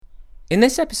In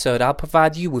this episode, I'll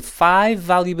provide you with 5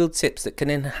 valuable tips that can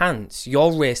enhance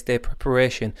your race day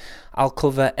preparation. I'll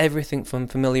cover everything from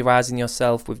familiarising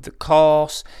yourself with the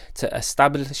course to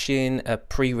establishing a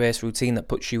pre-race routine that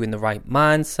puts you in the right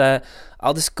mindset.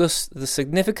 I'll discuss the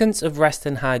significance of rest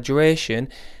and hydration,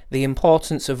 the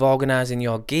importance of organising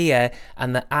your gear,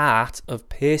 and the art of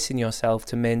pacing yourself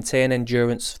to maintain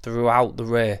endurance throughout the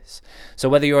race. So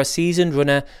whether you're a seasoned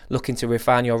runner looking to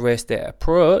refine your race day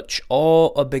approach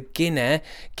or a beginner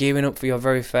gearing up for your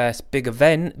very first big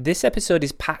event, this episode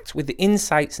is packed with the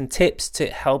insights and tips to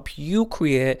help you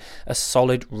create a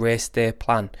solid race day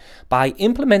plan. By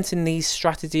implementing these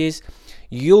strategies,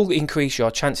 you'll increase your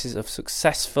chances of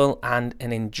successful and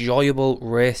an enjoyable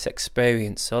race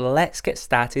experience. So let's get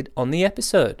started on the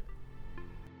episode.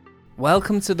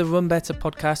 Welcome to the Run Better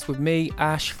podcast with me,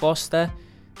 Ash Foster.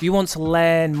 Do you want to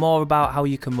learn more about how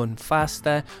you can run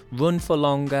faster, run for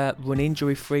longer, run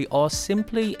injury-free, or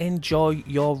simply enjoy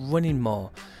your running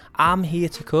more? I'm here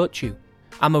to coach you.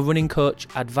 I'm a running coach,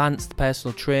 advanced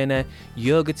personal trainer,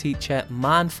 yoga teacher,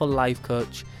 mindful life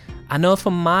coach. I know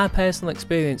from my personal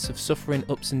experience of suffering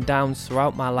ups and downs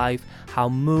throughout my life how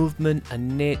movement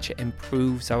and nature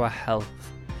improves our health.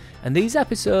 And these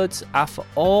episodes are for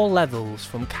all levels,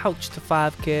 from couch to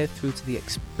 5k through to the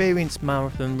experienced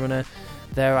marathon runner.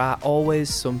 There are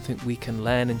always something we can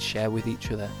learn and share with each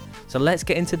other. So let's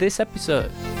get into this episode.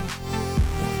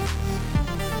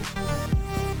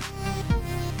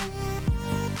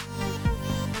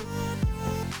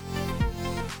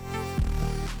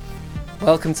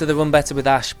 Welcome to the Run Better with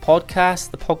Ash podcast,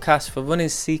 the podcast for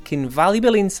runners seeking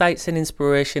valuable insights and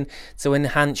inspiration to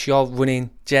enhance your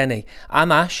running journey.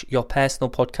 I'm Ash, your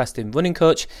personal podcasting running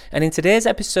coach, and in today's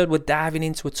episode we're diving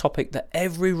into a topic that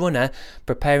every runner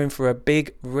preparing for a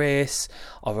big race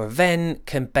or event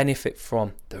can benefit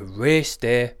from: the race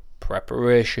day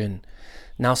preparation.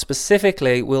 Now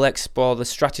specifically, we'll explore the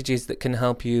strategies that can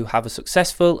help you have a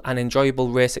successful and enjoyable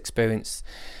race experience.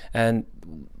 And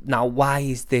now, why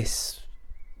is this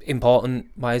important?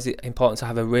 Why is it important to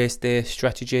have a race day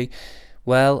strategy?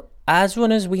 Well, as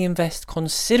runners, we invest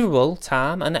considerable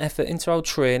time and effort into our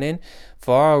training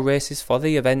for our races, for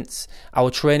the events.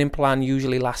 Our training plan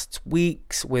usually lasts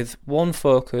weeks with one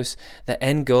focus: the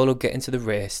end goal of getting to the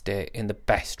race day in the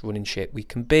best running shape we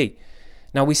can be.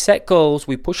 Now, we set goals,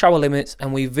 we push our limits,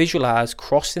 and we visualise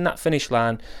crossing that finish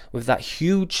line with that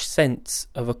huge sense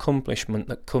of accomplishment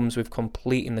that comes with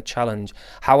completing the challenge.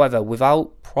 However,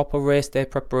 without proper race day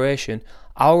preparation,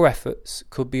 our efforts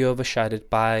could be overshadowed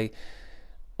by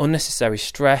unnecessary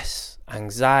stress,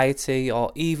 anxiety,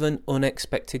 or even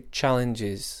unexpected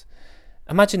challenges.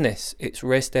 Imagine this: it's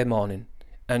race day morning,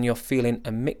 and you're feeling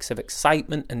a mix of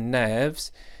excitement and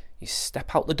nerves. You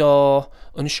step out the door,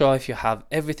 unsure if you have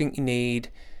everything you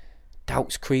need.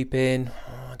 Doubts creep in.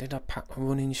 Did I pack my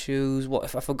running shoes? What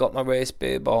if I forgot my race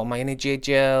bib or my energy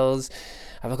gels?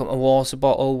 Have I got my water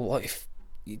bottle? What if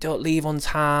you don't leave on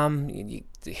time? You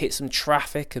hit some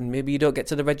traffic and maybe you don't get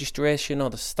to the registration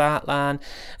or the start line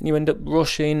and you end up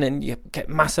rushing and you get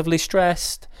massively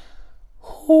stressed.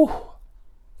 Whew.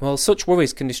 Well, such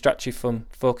worries can distract you from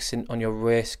focusing on your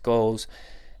race goals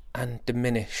and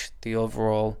diminish the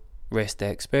overall race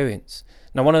day experience.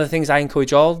 Now, one of the things I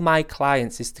encourage all of my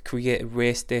clients is to create a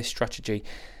race day strategy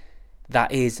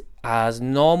that is as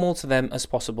normal to them as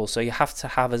possible. So you have to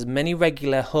have as many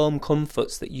regular home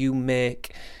comforts that you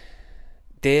make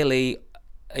daily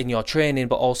in your training,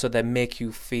 but also then make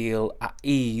you feel at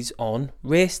ease on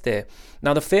race day.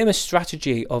 Now, the famous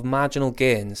strategy of marginal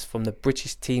gains from the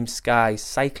British Team Sky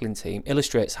cycling team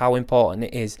illustrates how important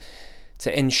it is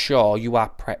to ensure you are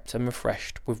prepped and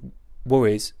refreshed with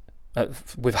worries,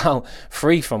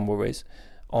 free from worries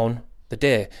on the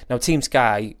day. Now, Team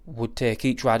Sky would take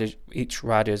each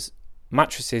rider's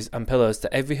mattresses and pillows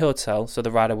to every hotel, so the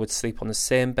rider would sleep on the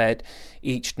same bed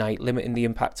each night, limiting the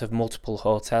impact of multiple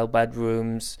hotel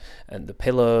bedrooms and the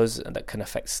pillows, and that can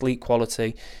affect sleep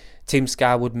quality. Team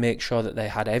Sky would make sure that they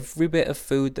had every bit of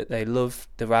food that they loved,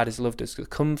 the riders loved as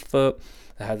comfort.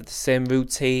 They had the same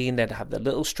routine. They'd have the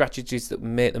little strategies that would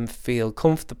make them feel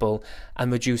comfortable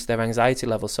and reduce their anxiety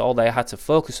levels. So all they had to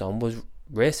focus on was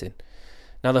racing.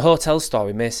 Now, the hotel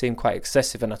story may seem quite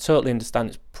excessive, and I totally understand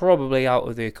it's probably out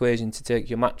of the equation to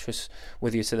take your mattress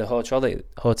with you to the hotel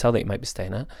that you might be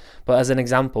staying at. But as an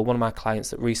example, one of my clients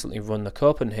that recently run the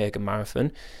Copenhagen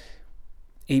Marathon,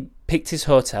 he picked his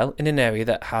hotel in an area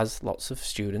that has lots of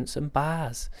students and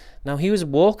bars. Now, he was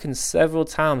woken several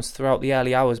times throughout the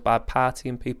early hours by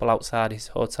partying people outside his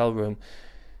hotel room.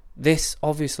 This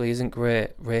obviously isn't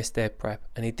great race day prep,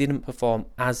 and he didn't perform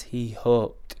as he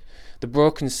hoped. The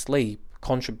broken sleep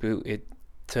contributed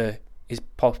to his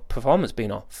performance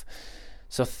being off.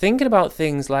 So thinking about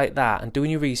things like that and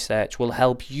doing your research will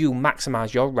help you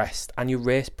maximise your rest and your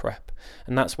race prep.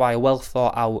 And that's why a well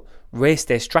thought out race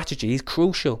day strategy is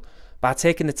crucial. By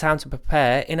taking the time to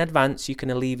prepare in advance, you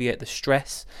can alleviate the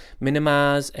stress,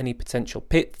 minimise any potential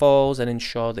pitfalls, and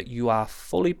ensure that you are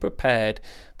fully prepared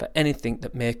for anything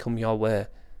that may come your way.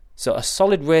 So a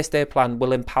solid race day plan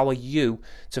will empower you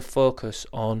to focus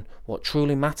on what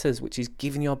truly matters, which is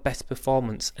giving your best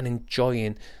performance and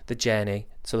enjoying the journey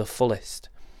to the fullest.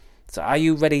 So are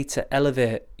you ready to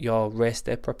elevate your race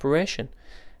day preparation?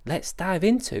 Let's dive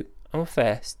into our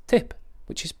first tip,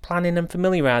 which is planning and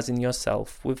familiarising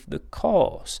yourself with the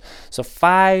course. So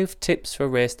 5 tips for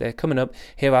race day coming up.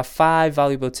 Here are 5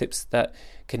 valuable tips that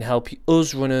can help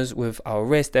us runners with our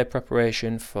race day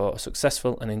preparation for a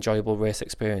successful and enjoyable race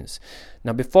experience.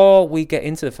 Now, before we get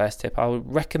into the first tip, I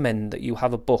would recommend that you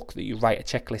have a book that you write a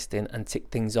checklist in and tick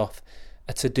things off,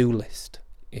 a to-do list,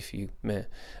 if you may.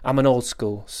 I'm an old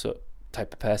school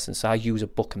type of person, so I use a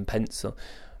book and pencil.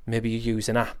 Maybe you use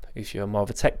an app if you're more of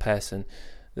a tech person.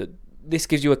 This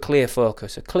gives you a clear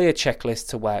focus, a clear checklist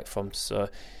to work from. So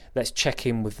let's check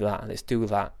in with that. Let's do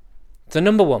that. So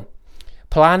number 1,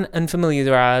 plan and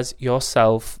familiarise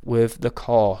yourself with the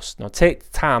course. Now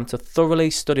take time to thoroughly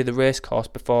study the race course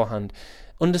beforehand.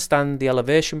 Understand the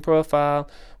elevation profile,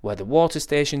 where the water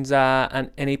stations are,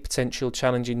 and any potential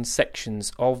challenging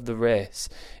sections of the race.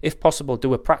 If possible,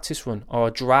 do a practice run or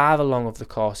a drive along of the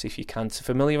course if you can to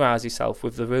familiarise yourself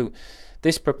with the route.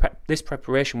 This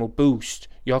preparation will boost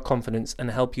your confidence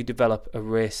and help you develop a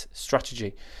race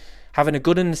strategy. Having a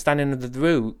good understanding of the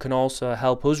route can also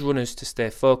help us runners to stay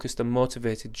focused and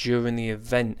motivated during the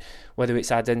event, whether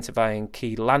it's identifying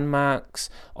key landmarks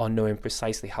or knowing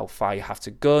precisely how far you have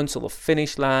to go until the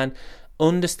finish line.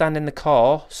 Understanding the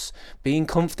course, being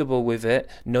comfortable with it,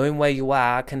 knowing where you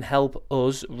are can help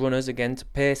us runners again to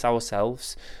pace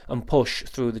ourselves and push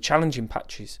through the challenging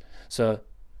patches. So,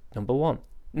 number 1.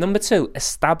 Number 2,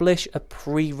 establish a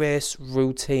pre-race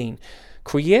routine.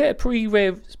 Create a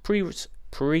pre-race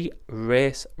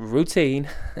routine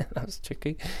that's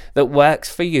tricky, that works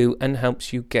for you and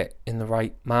helps you get in the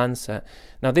right mindset.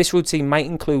 Now, this routine might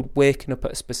include waking up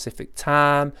at a specific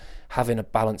time, having a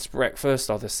balanced breakfast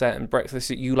or the certain breakfast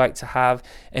that you like to have,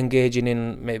 engaging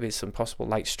in maybe some possible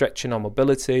light stretching or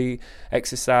mobility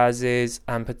exercises,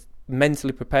 and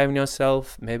mentally preparing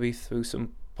yourself maybe through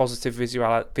some positive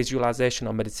visualization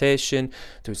or meditation,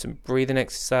 doing some breathing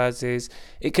exercises.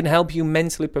 It can help you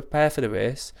mentally prepare for the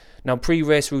race. Now,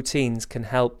 pre-race routines can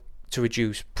help to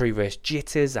reduce pre-race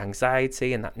jitters,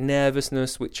 anxiety, and that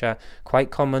nervousness, which are quite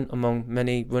common among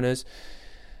many runners.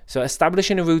 So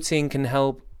establishing a routine can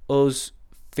help us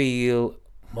feel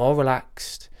more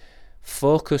relaxed,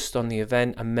 focused on the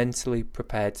event, and mentally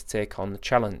prepared to take on the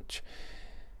challenge.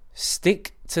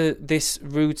 Stick to this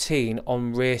routine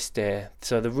on race day.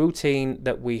 So the routine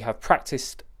that we have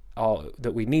practiced or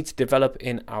that we need to develop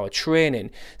in our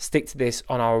training, stick to this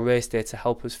on our race day to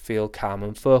help us feel calm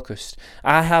and focused.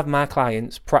 I have my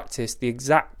clients practice the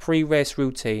exact pre-race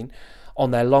routine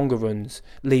on their longer runs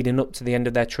leading up to the end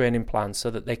of their training plan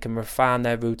so that they can refine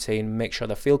their routine, make sure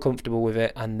they feel comfortable with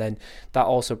it, and then that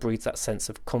also breeds that sense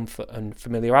of comfort and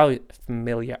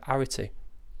familiarity.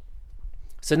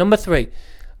 So number 3,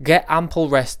 get ample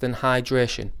rest and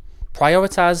hydration.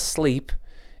 Prioritise sleep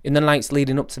in the nights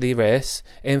leading up to the race.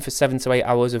 Aim for 7 to 8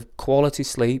 hours of quality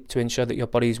sleep to ensure that your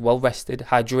body is well rested.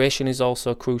 Hydration is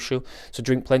also crucial, so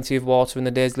drink plenty of water in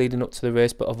the days leading up to the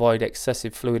race, but avoid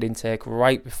excessive fluid intake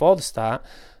right before the start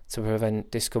to prevent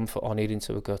discomfort or needing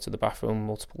to go to the bathroom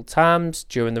multiple times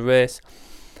during the race.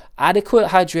 Adequate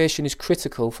hydration is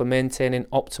critical for maintaining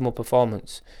optimal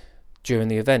performance during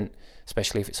the event,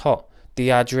 especially if it's hot.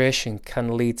 Dehydration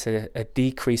can lead to a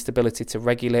decreased ability to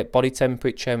regulate body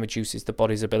temperature and reduces the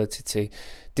body's ability to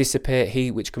dissipate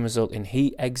heat, which can result in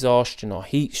heat exhaustion or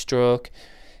heat stroke.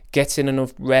 Getting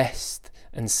enough rest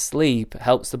and sleep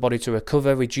helps the body to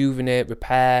recover, rejuvenate,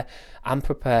 repair, and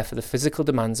prepare for the physical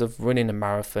demands of running a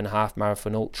marathon, half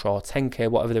marathon, ultra, or 10k,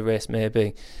 whatever the race may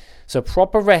be. So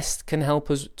proper rest can help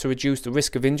us to reduce the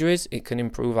risk of injuries. It can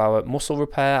improve our muscle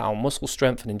repair, our muscle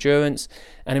strength and endurance,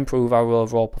 and improve our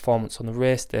overall performance on the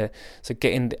race day. So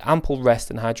getting the ample rest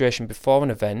and hydration before an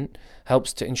event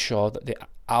helps to ensure that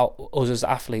us as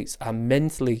athletes are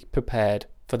mentally prepared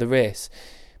for the race,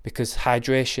 because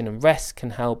hydration and rest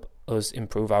can help us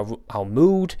improve our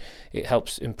mood. It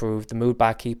helps improve the mood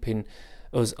by keeping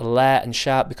us alert and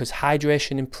sharp, because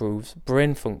hydration improves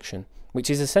brain function, which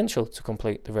is essential to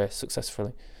complete the race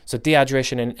successfully. So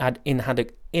dehydration and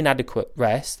inadequate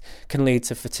rest can lead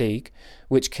to fatigue,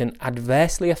 which can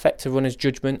adversely affect a runner's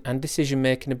judgment and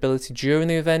decision-making ability during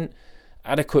the event,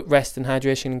 Adequate rest and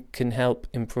hydration can help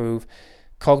improve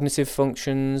cognitive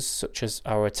functions such as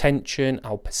our attention,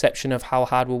 our perception of how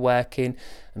hard we're working,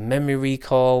 memory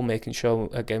recall, making sure,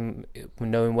 again, we're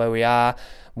knowing where we are,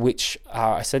 which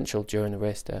are essential during the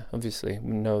race day. Obviously,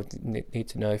 we need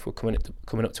to know if we're coming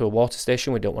up to a water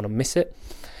station, we don't want to miss it.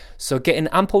 So getting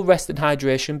ample rest and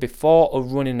hydration before a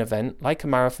running event, like a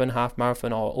marathon, half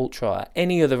marathon or ultra, or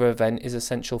any other event, is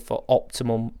essential for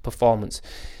optimum performance.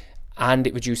 And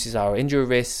it reduces our injury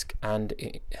risk, and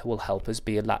it will help us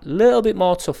be a little bit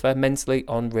more tougher mentally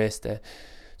on race day.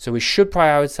 So we should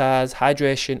prioritise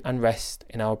hydration and rest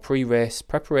in our pre-race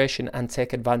preparation and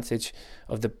take advantage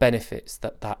of the benefits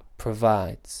that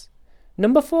provides.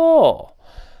 Number 4,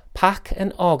 pack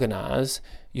and organise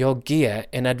your gear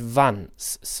in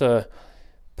advance. So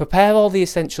prepare all the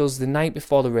essentials the night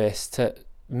before the race to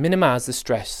minimise the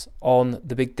stress on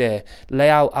the big day. Lay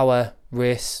out our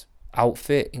race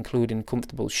outfit, including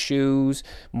comfortable shoes,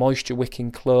 moisture wicking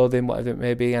clothing, whatever it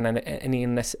may be, and any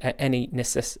necessary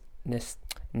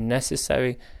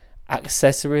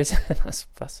accessories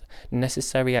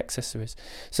necessary accessories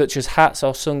such as hats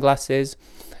or sunglasses,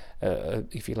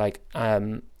 if you like,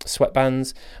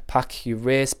 sweatbands. Pack your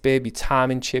race bib, your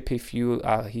timing chip if you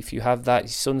have that, your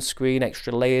sunscreen,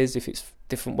 extra layers if it's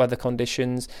different weather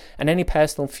conditions, and any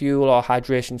personal fuel or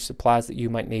hydration supplies that you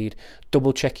might need.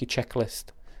 Double check your checklist,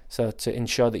 so to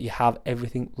ensure that you have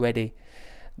everything ready.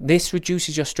 This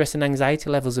reduces your stress and anxiety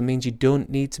levels and means you don't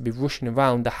need to be rushing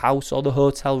around the house or the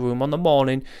hotel room on the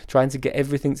morning trying to get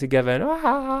everything together.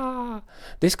 And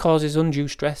this causes undue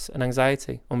stress and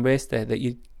anxiety on race day that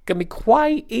you can be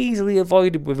quite easily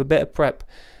avoided with a bit of prep.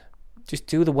 Just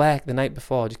do the work the night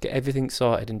before. Just get everything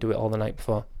sorted and do it all the night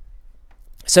before.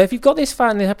 So if you've got this far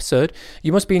in the episode,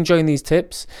 you must be enjoying these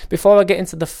tips. Before I get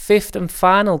into the 5th and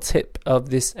final tip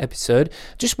of this episode,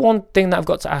 just one thing that I've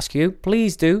got to ask you.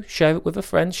 Please do share it with a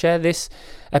friend. Share this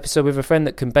episode with a friend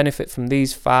that can benefit from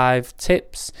these 5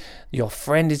 tips. Your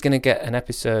friend is going to get an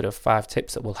episode of 5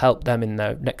 tips that will help them in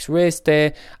their next race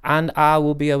day, and I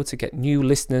will be able to get new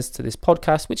listeners to this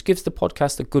podcast, which gives the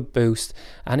podcast a good boost,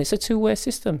 and it's a two-way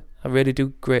system. I really do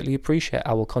greatly appreciate it.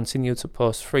 I will continue to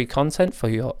post free content for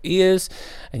your ears,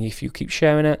 and if you keep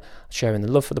sharing it, sharing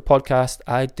the love for the podcast,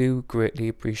 I do greatly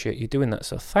appreciate you doing that.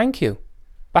 So thank you.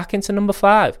 Back into number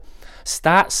 5.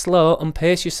 Start slow and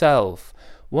pace yourself.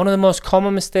 One of the most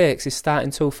common mistakes is starting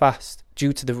too fast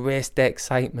due to the race day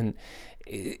excitement.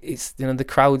 It's, the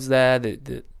crowds there,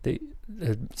 the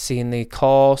seeing the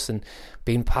course and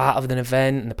being part of an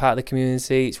event and the part of the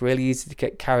community. It's really easy to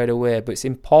get carried away, but it's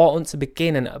important to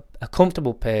begin at a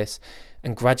comfortable pace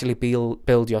and gradually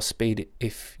build your speed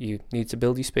if you need to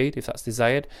build your speed, if that's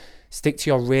desired. Stick to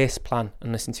your race plan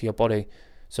and listen to your body.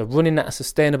 So running at a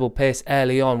sustainable pace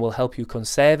early on will help you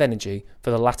conserve energy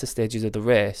for the latter stages of the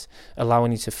race,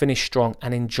 allowing you to finish strong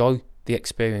and enjoy the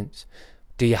experience.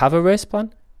 Do you have a race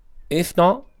plan? If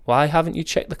not, why haven't you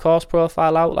checked the course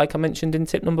profile out like I mentioned in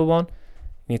tip number 1? You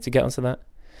need to get onto that.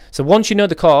 So once you know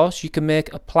the course, you can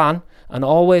make a plan and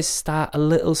always start a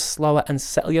little slower and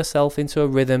settle yourself into a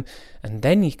rhythm, and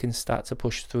then you can start to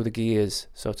push through the gears,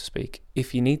 so to speak,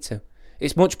 if you need to.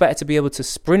 It's much better to be able to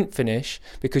sprint finish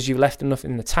because you've left enough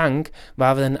in the tank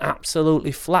rather than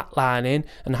absolutely flatlining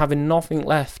and having nothing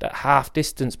left at half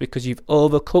distance because you've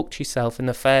overcooked yourself in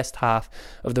the first half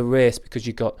of the race because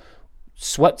you got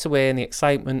swept away in the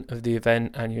excitement of the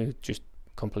event and you just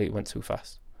completely went too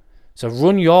fast. So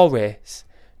run your race,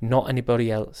 not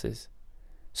anybody else's.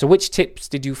 So which tips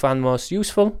did you find most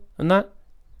useful in that?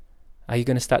 Are you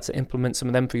going to start to implement some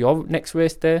of them for your next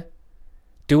race day?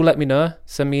 Do let me know.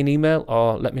 Send me an email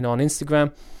or let me know on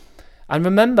Instagram. And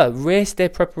remember, race day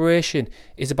preparation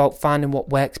is about finding what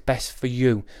works best for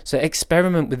you. So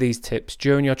experiment with these tips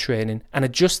during your training and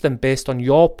adjust them based on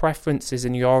your preferences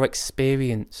and your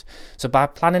experience. So by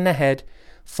planning ahead,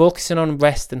 focusing on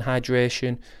rest and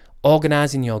hydration,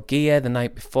 organising your gear the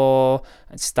night before,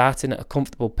 and starting at a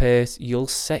comfortable pace, you'll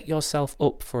set yourself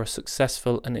up for a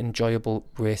successful and enjoyable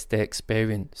race day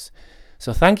experience.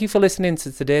 So thank you for listening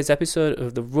to today's episode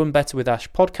of the Run Better with Ash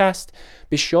podcast.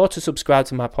 Be sure to subscribe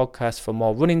to my podcast for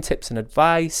more running tips and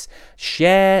advice.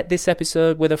 Share this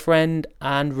episode with a friend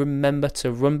and remember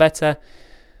to run better.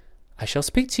 I shall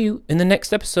speak to you in the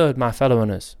next episode, my fellow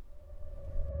runners.